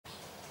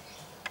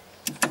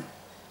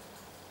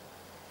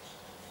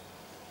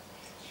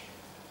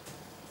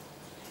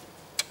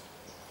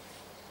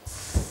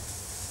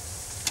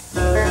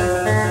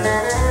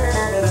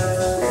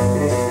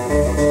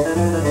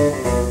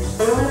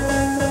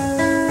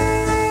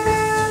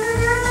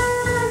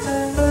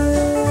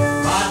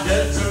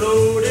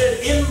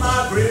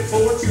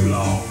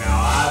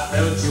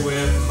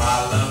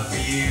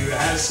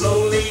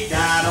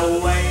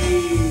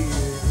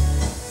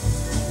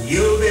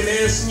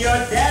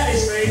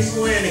face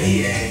when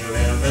he ain't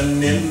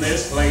living in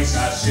this place.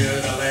 I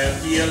should have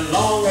left you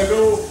long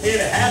ago. It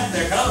had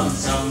to come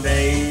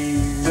someday.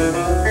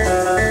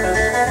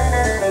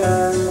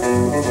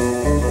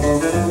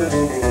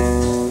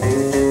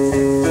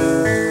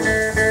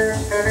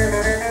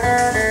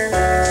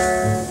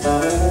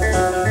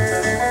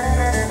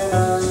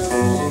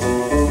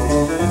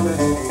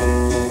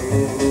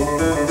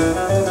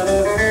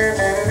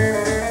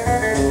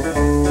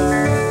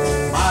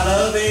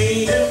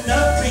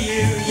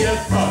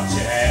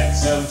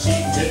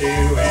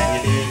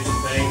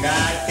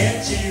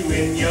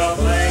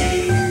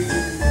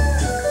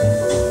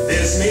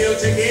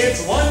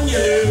 Tickets, one you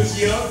lose,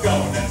 you're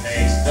gonna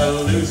taste the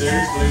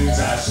loser's blues.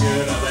 I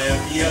should have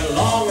left you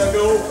long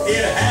ago.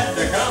 It had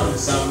to come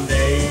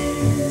someday.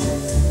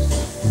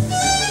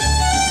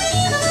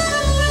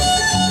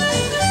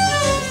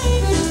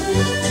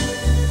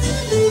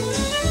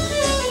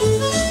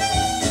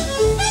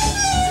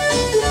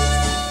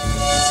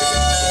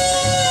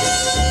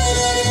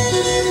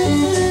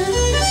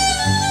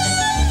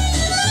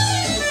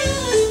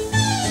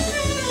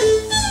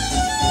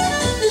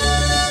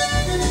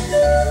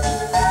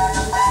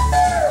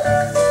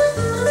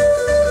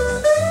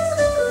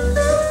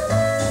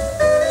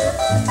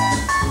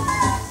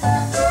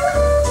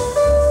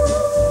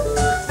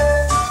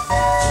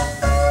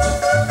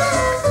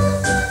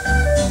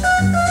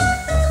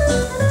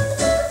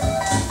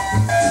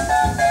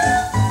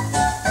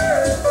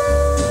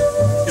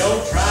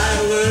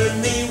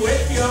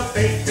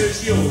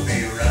 You'll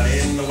be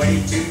running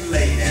away too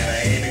late, and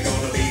I ain't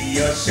gonna be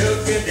your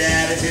sugar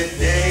daddy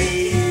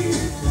today.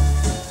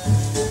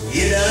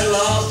 You done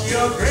lost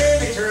your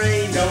gravy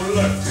train, don't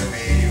look to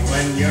me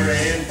when you're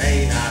in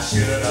pain. I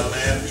should have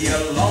left you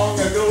long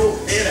ago,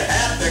 it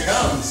had to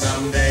come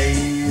someday.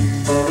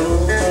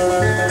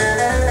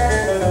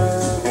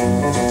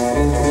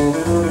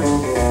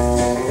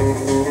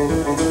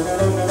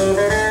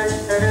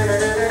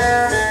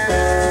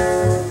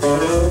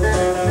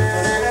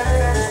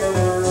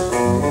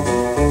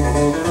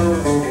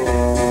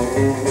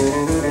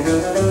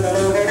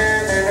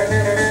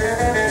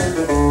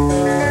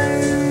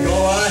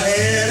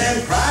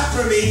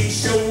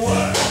 Show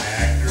what an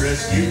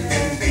actress you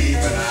can be,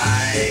 but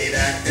I ain't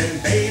acting,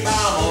 babe,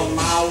 I'm on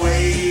my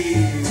way.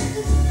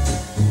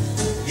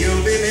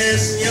 You'll be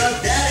missing your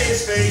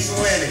daddy's face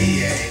when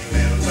he ain't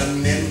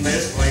living in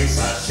this place.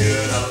 I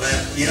should have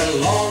left you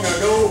long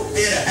ago,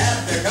 it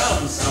had to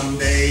come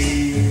someday.